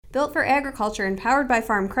Built for agriculture and powered by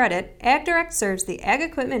Farm Credit, AgDirect serves the ag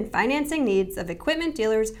equipment financing needs of equipment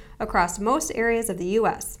dealers across most areas of the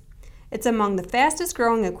U.S. It's among the fastest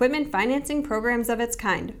growing equipment financing programs of its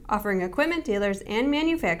kind, offering equipment dealers and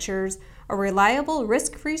manufacturers a reliable,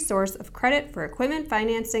 risk-free source of credit for equipment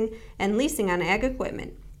financing and leasing on ag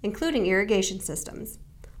equipment, including irrigation systems.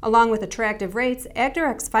 Along with attractive rates,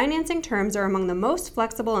 AgDirect's financing terms are among the most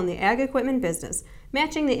flexible in the ag equipment business,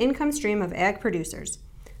 matching the income stream of ag producers.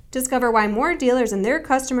 Discover why more dealers and their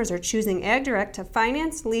customers are choosing AgDirect to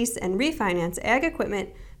finance, lease, and refinance ag equipment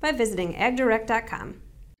by visiting agdirect.com.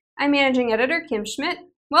 I'm Managing Editor Kim Schmidt.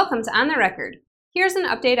 Welcome to On the Record. Here's an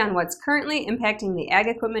update on what's currently impacting the ag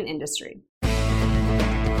equipment industry.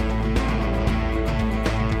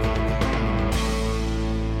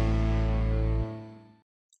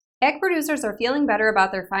 Ag producers are feeling better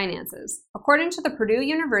about their finances. According to the Purdue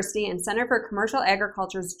University and Center for Commercial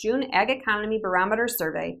Agriculture's June Ag Economy Barometer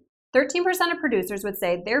survey, 13% of producers would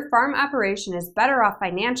say their farm operation is better off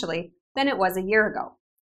financially than it was a year ago.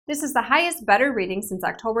 This is the highest better reading since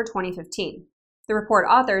October 2015. The report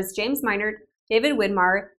authors James Meinert, David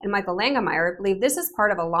Widmar, and Michael Langemeyer believe this is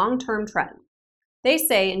part of a long-term trend. They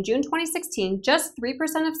say in June 2016, just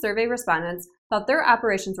 3% of survey respondents thought their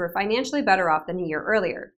operations were financially better off than a year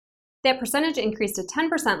earlier. That percentage increased to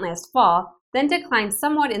 10% last fall, then declined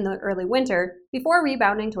somewhat in the early winter, before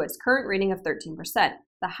rebounding to its current reading of 13%,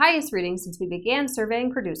 the highest reading since we began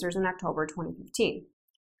surveying producers in October 2015.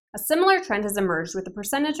 A similar trend has emerged with the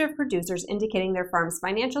percentage of producers indicating their farm's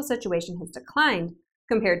financial situation has declined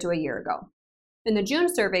compared to a year ago. In the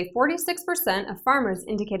June survey, 46% of farmers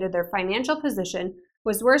indicated their financial position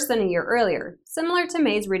was worse than a year earlier, similar to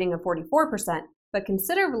May's reading of 44%, but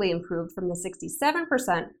considerably improved from the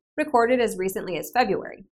 67% recorded as recently as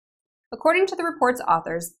February. According to the report's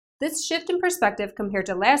authors, this shift in perspective compared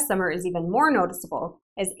to last summer is even more noticeable,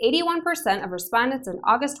 as 81% of respondents in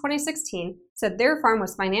August 2016 said their farm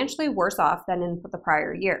was financially worse off than in the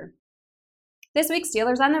prior year. This week's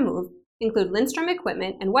dealers on the move include Lindstrom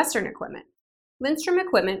Equipment and Western Equipment. Lindstrom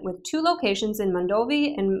Equipment, with 2 locations in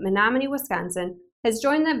Mondovi and Menominee, Wisconsin, has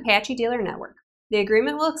joined the Apache dealer network. The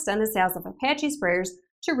agreement will extend the sales of Apache sprayers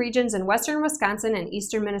to regions in western Wisconsin and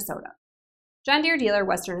eastern Minnesota. John Deere dealer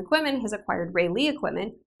Western Equipment has acquired Ray Lee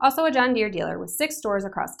Equipment, also a John Deere dealer with 6 stores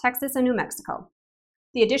across Texas and New Mexico.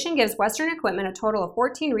 The addition gives Western Equipment a total of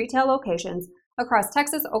 14 retail locations across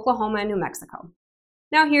Texas, Oklahoma, and New Mexico.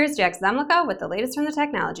 Now here's Jack Zemlicka with the latest from the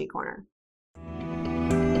Technology Corner.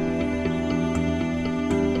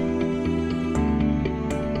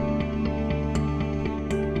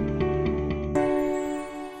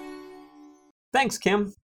 Thanks,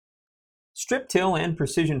 Kim. Strip-till and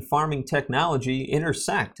precision farming technology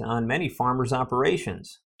intersect on many farmers'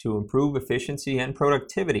 operations to improve efficiency and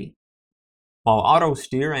productivity. While auto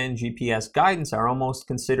steer and GPS guidance are almost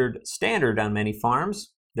considered standard on many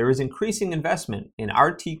farms, there is increasing investment in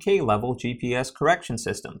RTK-level GPS correction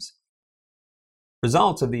systems.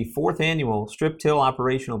 Results of the 4th annual Strip-till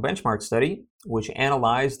Operational Benchmark Study, which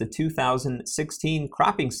analyzed the 2016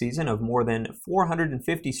 cropping season of more than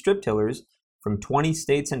 450 strip-tillers from 20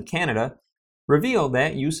 states and Canada, revealed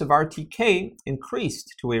that use of RTK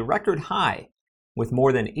increased to a record high, with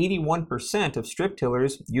more than 81% of strip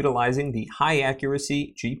tillers utilizing the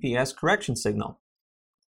high-accuracy GPS correction signal.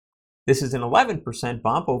 This is an 11%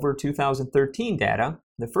 bump over 2013 data,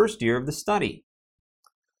 the first year of the study.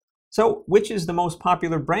 So, which is the most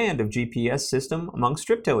popular brand of GPS system among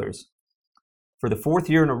strip tillers? For the 4th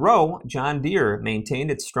year in a row, John Deere maintained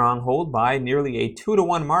its stronghold by nearly a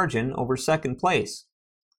 2-to-1 margin over second place.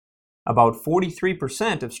 About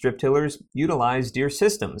 43% of strip tillers utilize Deere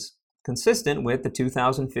systems, consistent with the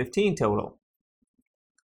 2015 total.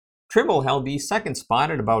 Trimble held the second spot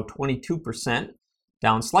at about 22%,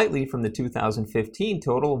 down slightly from the 2015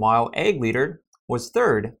 total, while Ag Leader was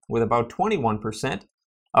third with about 21%,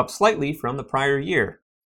 up slightly from the prior year.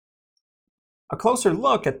 A closer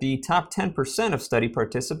look at the top 10% of study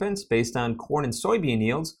participants based on corn and soybean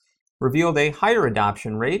yields revealed a higher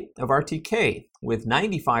adoption rate of RTK, with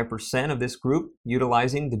 95% of this group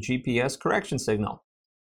utilizing the GPS correction signal.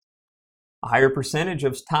 A higher percentage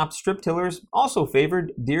of top strip tillers also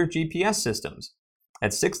favored Deere GPS systems,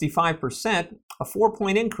 at 65%, a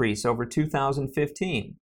 4-point increase over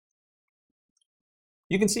 2015.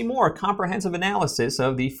 You can see more comprehensive analysis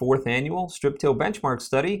of the 4th annual Strip-till Benchmark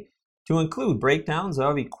Study, to include breakdowns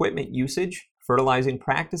of equipment usage, fertilizing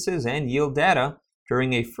practices, and yield data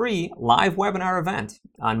during a free live webinar event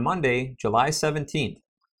on Monday, July 17th.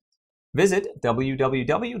 Visit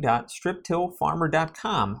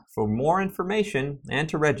www.striptillfarmer.com for more information and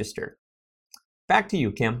to register. Back to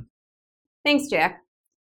you, Kim. Thanks, Jack.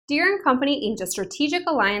 Deere & Company inked a strategic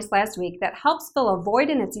alliance last week that helps fill a void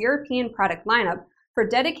in its European product lineup for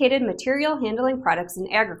dedicated material handling products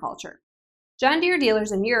in agriculture. John Deere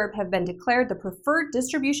dealers in Europe have been declared the preferred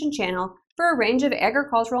distribution channel for a range of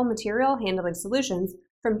agricultural material handling solutions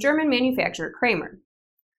from German manufacturer Kramer.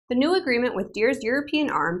 The new agreement with Deere's European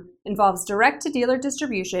arm involves direct-to-dealer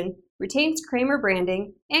distribution, retains Kramer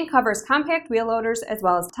branding, and covers compact wheel loaders as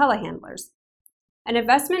well as telehandlers. An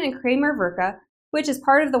investment in Kramer Verka, which is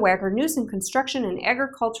part of the Wacker-Neuson Construction and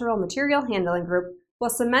Agricultural Material Handling Group, will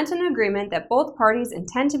cement an agreement that both parties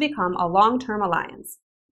intend to become a long-term alliance.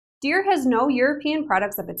 Deere has no European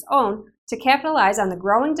products of its own to capitalize on the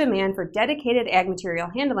growing demand for dedicated ag material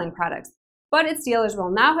handling products, but its dealers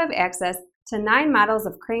will now have access to 9 models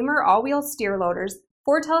of Kramer all-wheel steer loaders,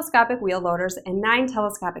 4 telescopic wheel loaders, and 9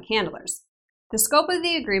 telescopic handlers. The scope of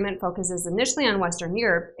the agreement focuses initially on Western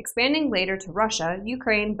Europe, expanding later to Russia,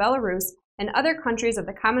 Ukraine, Belarus, and other countries of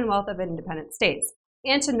the Commonwealth of Independent States,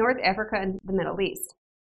 and to North Africa and the Middle East.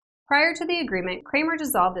 Prior to the agreement, Kramer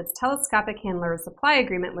dissolved its telescopic handler supply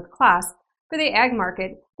agreement with Claas for the ag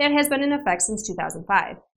market that has been in effect since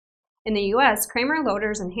 2005. In the U.S., Kramer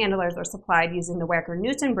loaders and handlers are supplied using the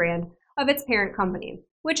Wacker-Neuson brand of its parent company,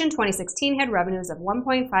 which in 2016 had revenues of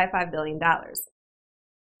 $1.55 billion.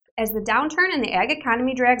 As the downturn in the ag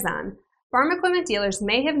economy drags on, farm equipment dealers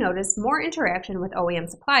may have noticed more interaction with OEM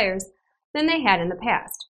suppliers than they had in the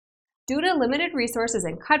past. Due to limited resources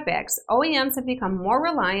and cutbacks, OEMs have become more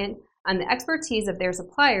reliant on the expertise of their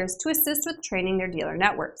suppliers to assist with training their dealer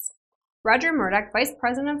networks. Roger Murdoch, Vice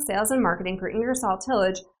President of Sales and Marketing for Ingersoll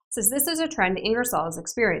Tillage, says this is a trend Ingersoll is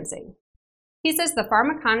experiencing. He says the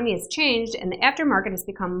farm economy has changed and the aftermarket has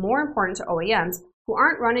become more important to OEMs who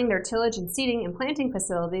aren't running their tillage and seeding and planting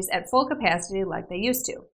facilities at full capacity like they used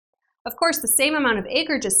to. Of course, the same amount of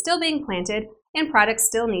acreage is still being planted and products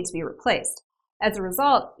still need to be replaced. As a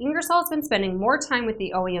result, Ingersoll has been spending more time with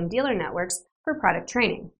the OEM dealer networks for product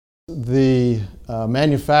training. The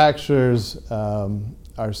manufacturers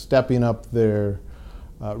are stepping up their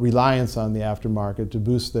reliance on the aftermarket to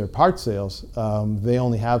boost their part sales. They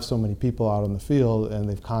only have so many people out in the field, and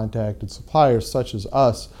they've contacted suppliers such as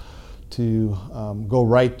us to go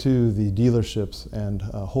right to the dealerships and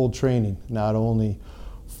hold training, not only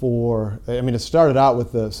it started out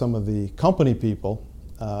with some of the company people,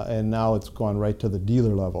 and now it's gone right to the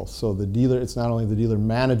dealer level. So it's not only the dealer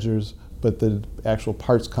managers, but the actual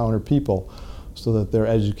parts counter people, so that they're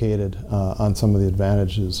educated on some of the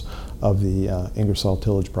advantages of the Ingersoll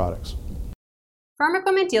tillage products. Farm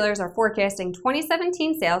equipment dealers are forecasting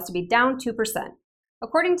 2017 sales to be down 2%,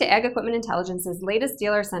 according to Ag Equipment Intelligence's latest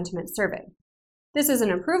dealer sentiment survey. This is an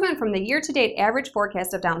improvement from the year-to-date average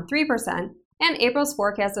forecast of down 3% and April's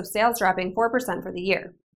forecast of sales dropping 4% for the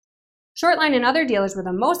year. Shortline and other dealers were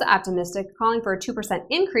the most optimistic, calling for a 2%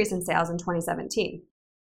 increase in sales in 2017.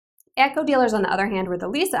 AGCO dealers, on the other hand, were the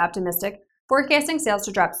least optimistic, forecasting sales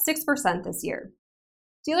to drop 6% this year.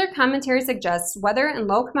 Dealer commentary suggests weather and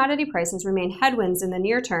low commodity prices remain headwinds in the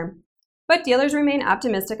near term, but dealers remain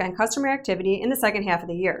optimistic on customer activity in the second half of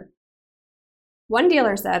the year. One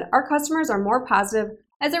dealer said, "Our customers are more positive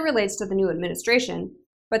as it relates to the new administration,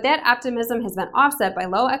 but that optimism has been offset by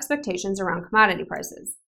low expectations around commodity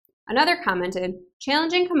prices." Another commented,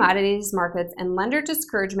 "Challenging commodities markets and lender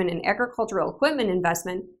discouragement in agricultural equipment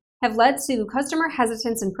investment have led to customer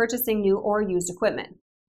hesitance in purchasing new or used equipment."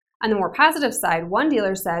 On the more positive side, one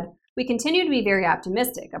dealer said, "We continue to be very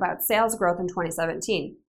optimistic about sales growth in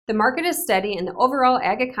 2017. The market is steady and the overall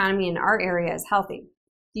ag economy in our area is healthy.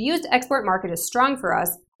 The used export market is strong for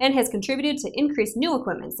us and has contributed to increased new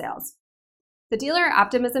equipment sales." The Dealer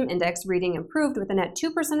Optimism Index reading improved, with a net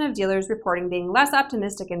 2% of dealers reporting being less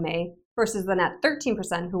optimistic in May versus the net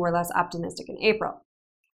 13% who were less optimistic in April.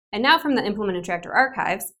 And now from the Implement & Tractor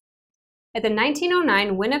Archives. At the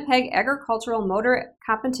 1909 Winnipeg Agricultural Motor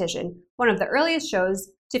Competition, one of the earliest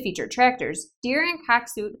shows to feature tractors, Deere and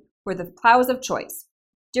Coxswain were the plows of choice.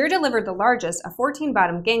 Deere delivered the largest, a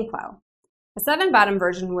 14-bottom gang plow. A 7-bottom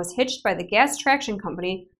version was hitched by the Gas Traction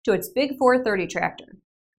Company to its Big 430 tractor.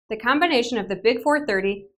 The combination of the Big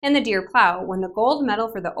 430 and the Deere plow won the gold medal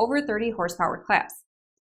for the over 30 horsepower class.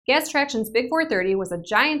 Gas Traction's Big 430 was a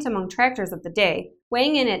giant among tractors of the day,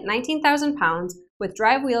 weighing in at 19,000 pounds with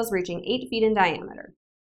drive wheels reaching 8 feet in diameter.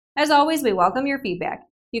 As always, we welcome your feedback.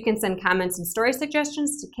 You can send comments and story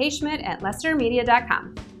suggestions to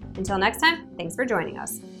kschmidt@lestermedia.com. Until next time, thanks for joining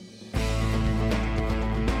us.